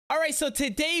All right, so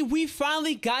today we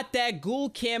finally got that ghoul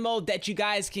camo that you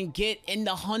guys can get in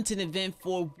the hunting event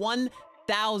for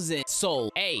 1,000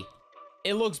 souls. Hey,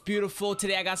 it looks beautiful.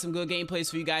 Today I got some good gameplays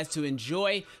for you guys to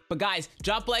enjoy. But guys,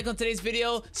 drop a like on today's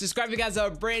video, subscribe if you guys are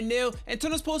brand new, and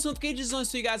turn those post notifications on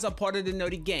so you guys are part of the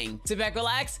Naughty gang. Sit back,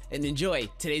 relax, and enjoy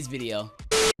today's video.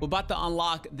 We're about to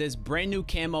unlock this brand new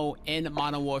camo in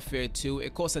Modern Warfare 2.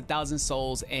 It costs 1,000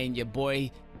 souls, and your boy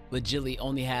legitly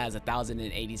only has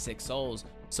 1,086 souls.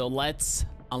 So let's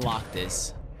unlock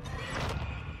this.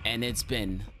 And it's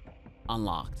been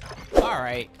unlocked. All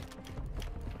right.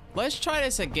 Let's try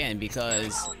this again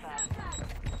because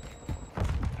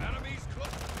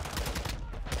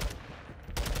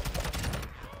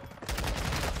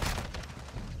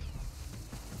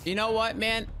you know what,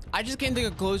 man? I just came to the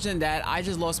conclusion that I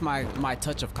just lost my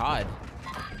touch of COD.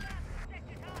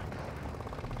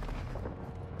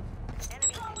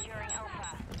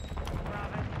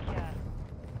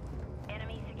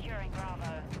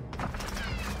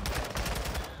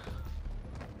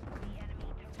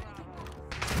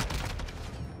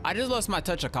 I just lost my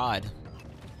touch of COD.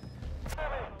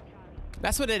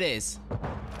 That's what it is.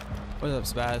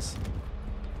 What's up, Spaz?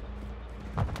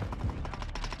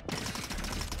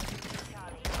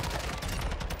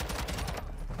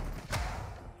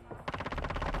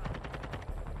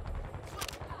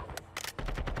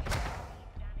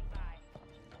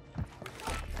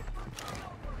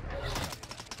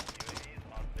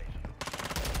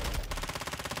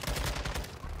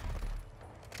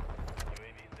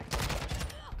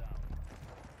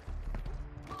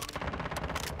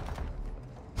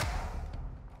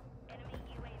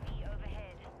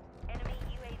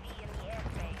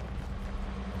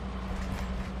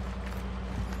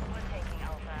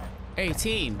 Hey,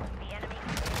 team.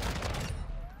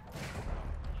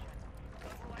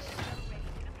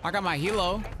 I got my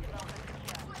helo.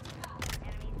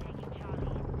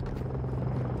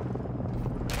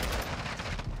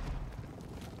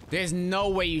 There's no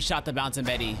way you shot the bouncing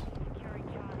Betty.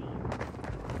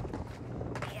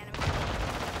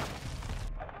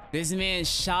 This man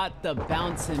shot the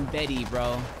bouncing Betty,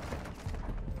 bro.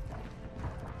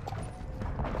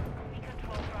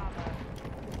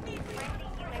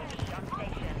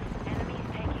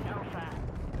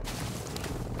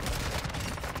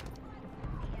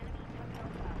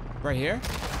 Right here?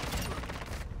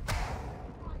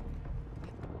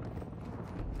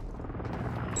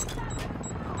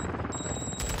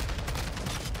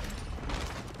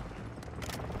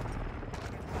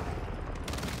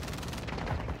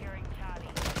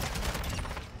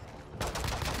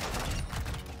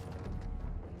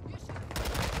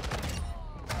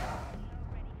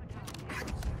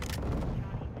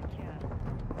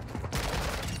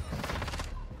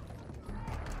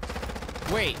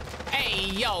 Wait. Hey,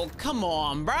 yo, come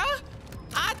on, bruh.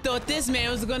 I thought this man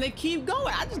was gonna keep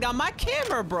going. I just got my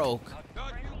camera broke.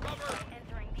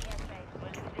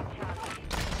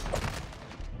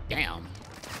 Damn.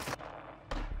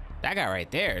 That guy right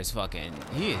there is fucking,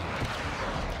 he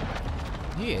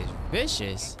is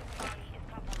vicious.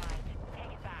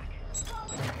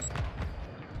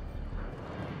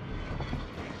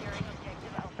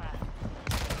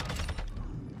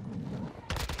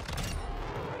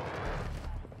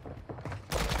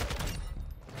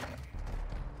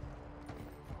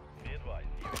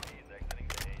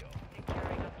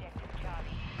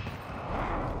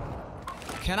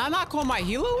 Can I not call my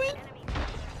helo in?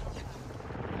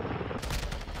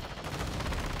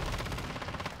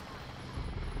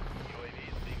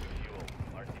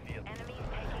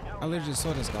 I literally just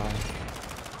saw this guy.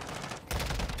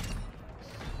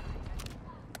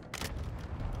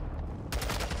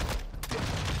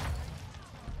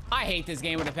 I hate this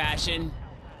game with a passion.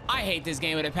 I hate this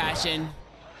game with a passion.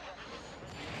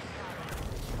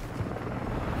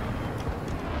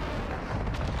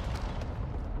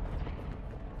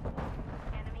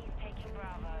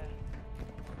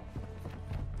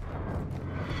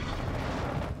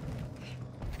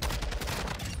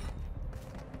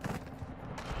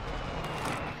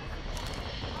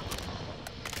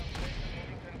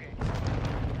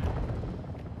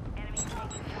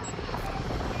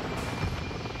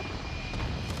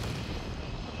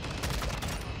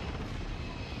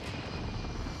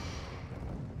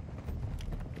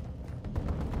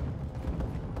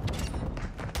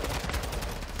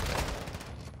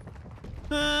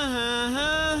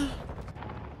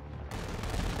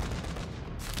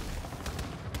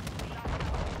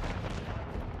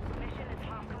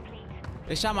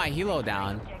 They shot my helo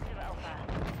down.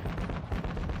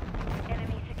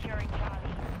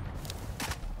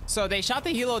 So they shot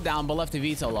the helo down but left the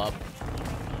VTOL up.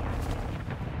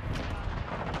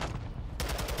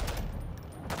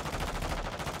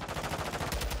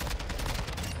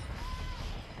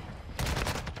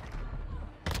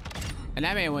 And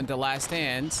that man went the last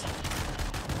stands.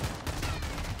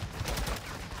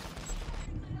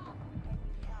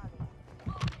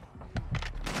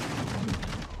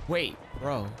 Wait,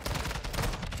 bro.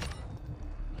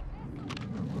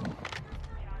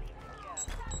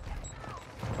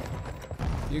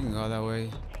 You can go that way.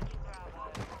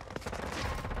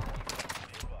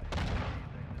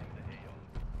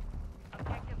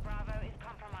 Objective Bravo is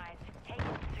compromised. Take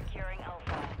securing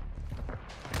Alpha.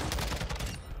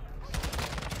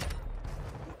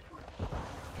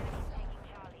 Enemies taking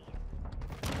Charlie.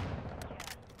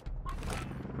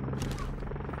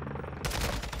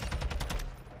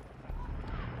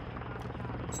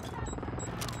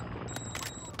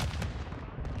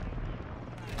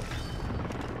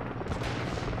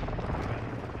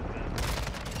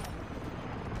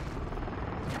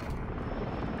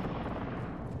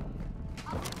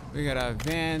 We gotta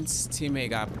advance. Teammate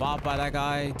got bopped by that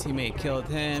guy. Teammate killed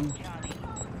him.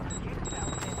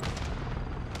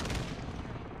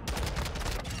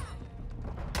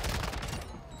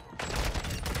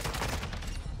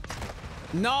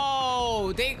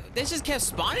 No, they just kept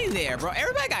spawning there, bro.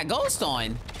 Everybody got ghost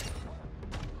on.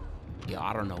 Yo,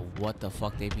 I don't know what the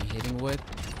fuck they be hitting with,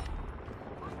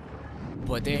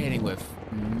 but they're hitting with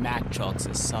Mack trucks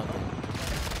or something.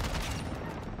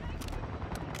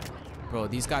 Bro,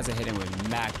 these guys are hitting with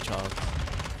Mack trucks.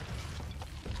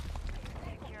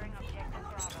 Securing objective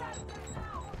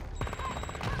Bravo.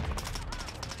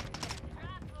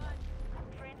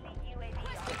 Friendly UAV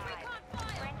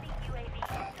online. Friendly UAV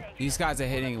on station. These guys are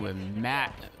hitting with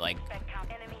Mack, like.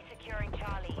 Enemy securing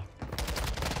Charlie.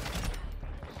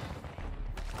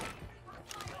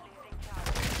 We're losing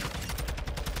Charlie.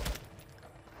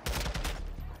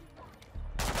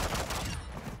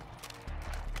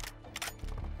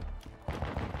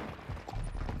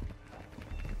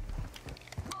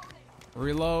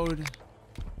 Reload.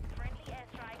 Friendly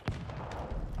airstrike.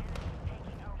 Enemy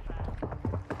taking Alpha.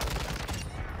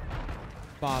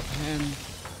 Bob him.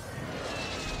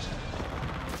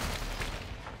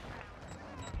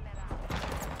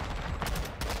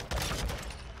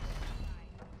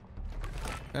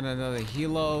 Got another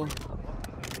helo.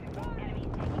 Enemies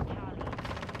taking Charlie.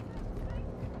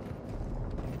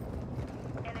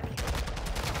 Enemy.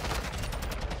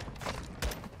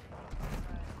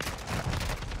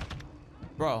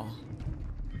 Bro.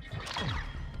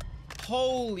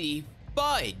 Holy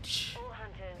fudge. All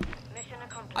hunters. Mission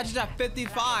accomplished. I just got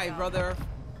 55, brother.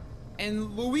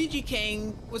 And Luigi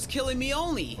King was killing me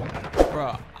only.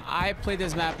 Bro, I played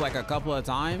this map like a couple of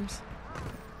times.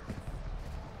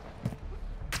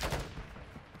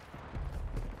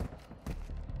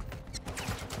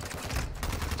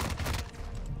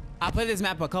 I played this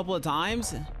map a couple of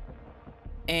times.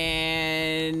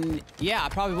 And yeah, I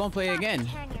probably won't play it again.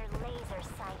 Turn your laser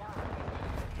sight on.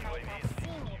 Might not see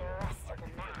me the rest of the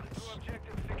match.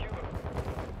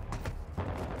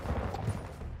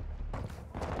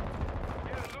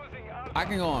 I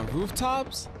can go on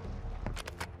rooftops.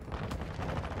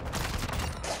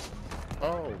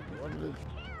 Oh, what is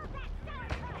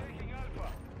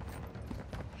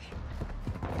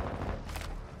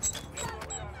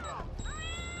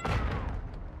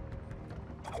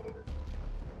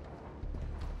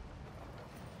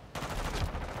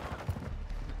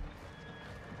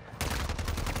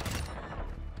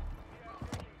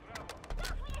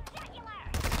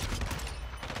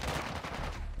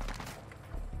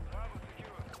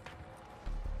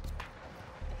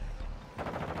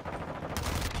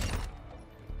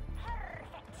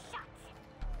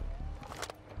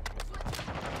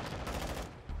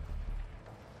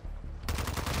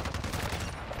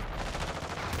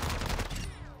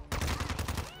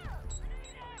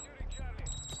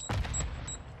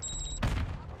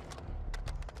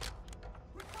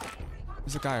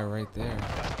There's a guy right there.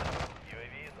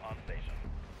 UAV is on station.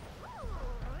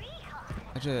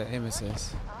 I just had aim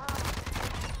assist.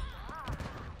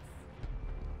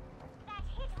 That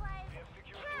hit was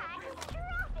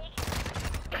catastrophic.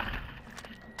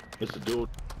 it's a dude?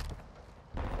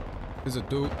 There's a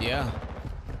dude, yeah.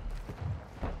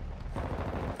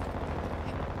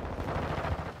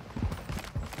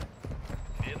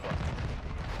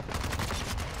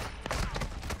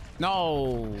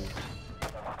 No.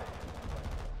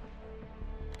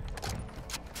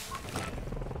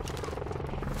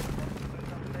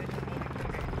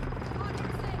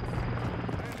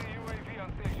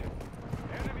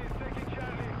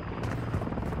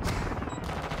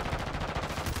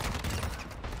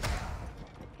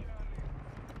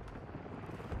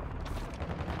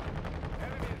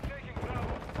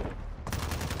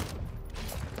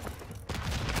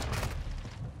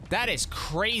 That is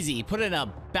crazy. Putting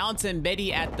a bouncing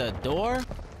Betty at the door.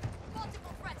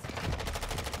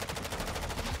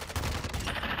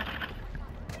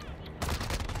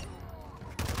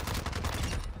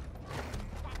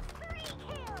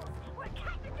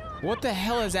 What the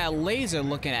hell is that laser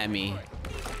looking at me?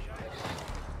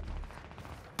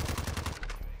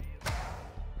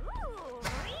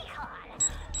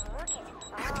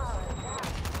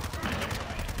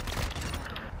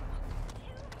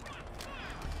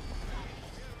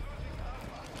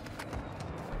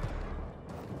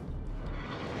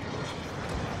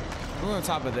 We're on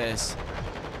top of this.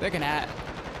 They can at.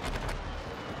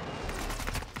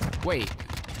 Wait.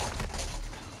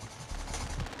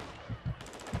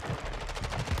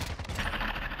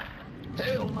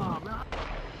 Hell no, man.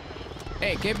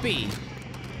 Hey, get B.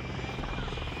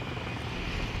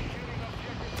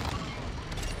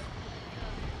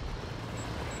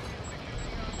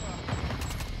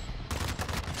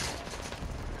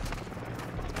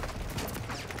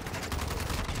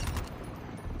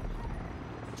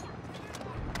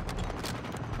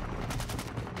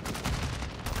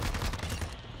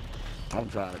 I'm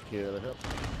trying to kill him.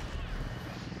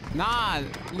 Nah,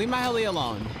 leave my heli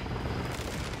alone.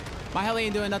 My heli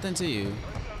ain't doing nothing to you.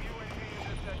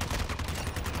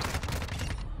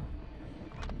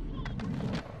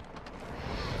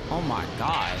 Oh my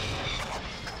god.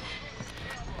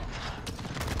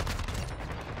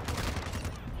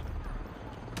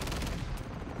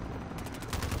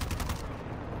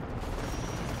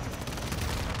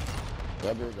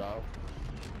 That big off.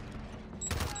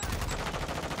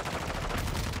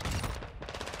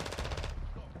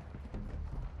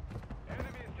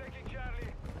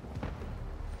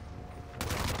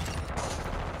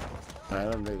 Man,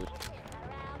 them niggas.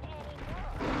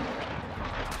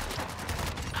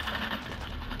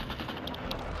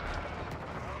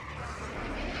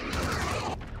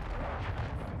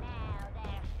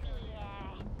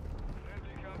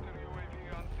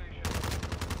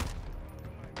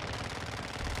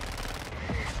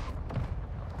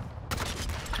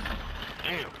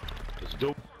 Damn, it's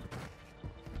dope.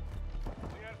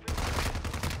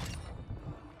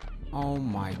 Oh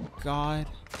my god.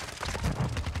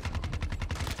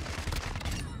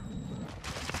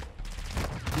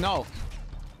 No.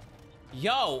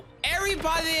 Yo,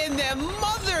 everybody and their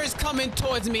mother is coming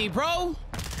towards me, bro.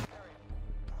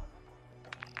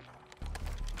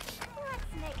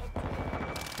 Let's make a deal.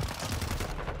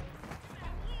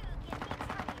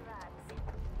 And you give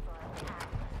me tummy rubs for a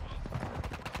pound.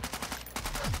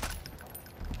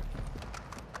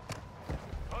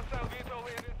 Hostile VTOL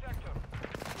in this sector.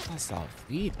 That's a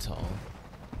veto.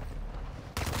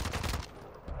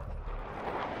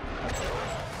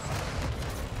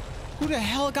 Who the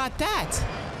hell got that?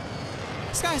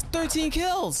 This guy has 13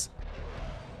 kills.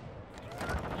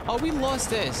 Oh, we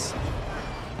lost this.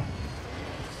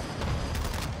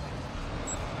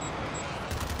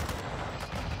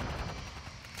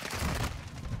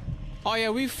 Oh yeah,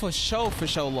 we for sure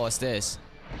lost this.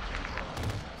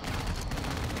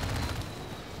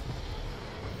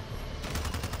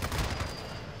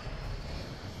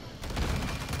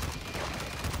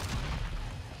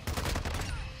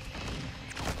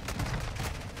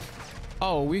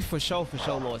 Oh, we for sure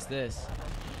lost this.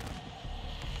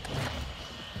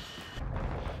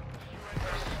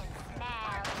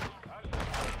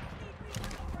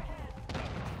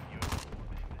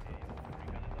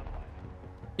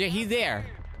 Yeah, he's there.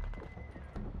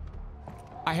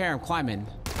 I hear him climbing.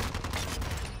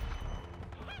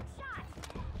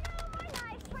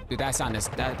 Dude, that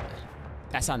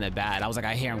sounded bad. I was like,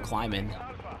 I hear him climbing.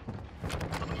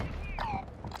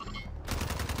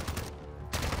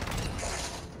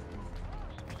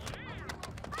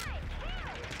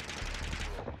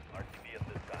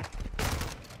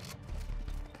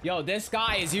 Yo, this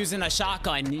guy is using a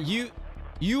shotgun.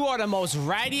 You are the most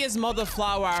rattiest mother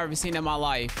flower I've ever seen in my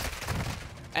life.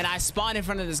 And I spawned in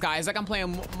front of this guy. It's like I'm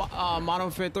playing Modern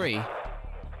Warfare 3.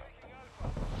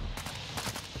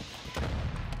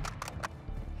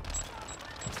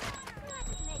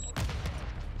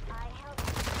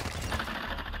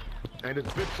 Ain't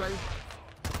it fit safe?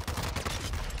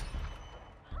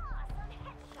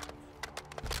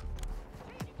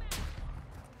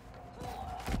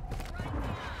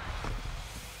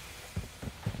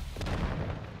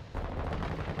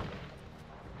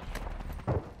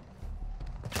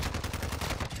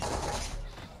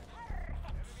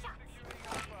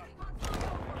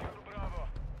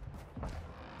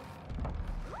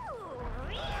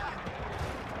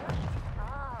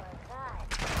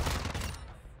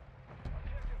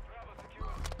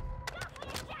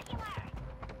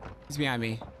 He's behind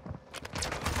me.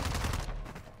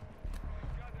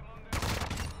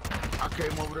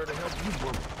 came over there to help you,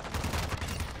 bro.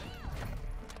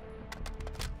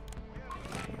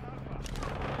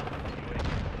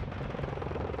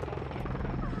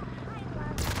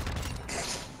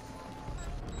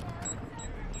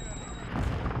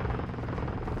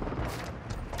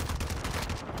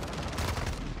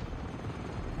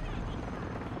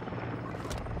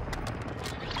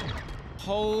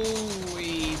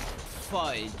 Holy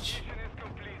fudge.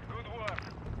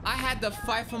 I had to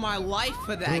fight for my life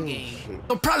for that game.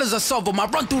 The problems I solve them, I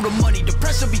run through the money, the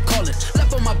pressure be calling.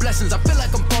 Left on my blessings, I feel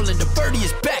like I'm falling. The birdie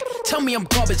is back, tell me I'm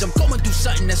garbage, I'm going through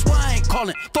something, that's why I ain't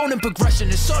calling. Phone in progression,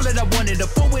 it's all that I wanted, a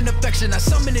phone in affection, I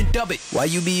summon and dub it. Why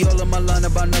you be all on my line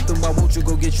about nothing, why won't you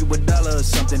go get you $1 or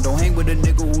something? Don't hang with a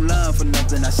nigga who lying for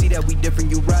nothing, I see that we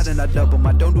different, you riding, I double.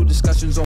 I don't do discussions on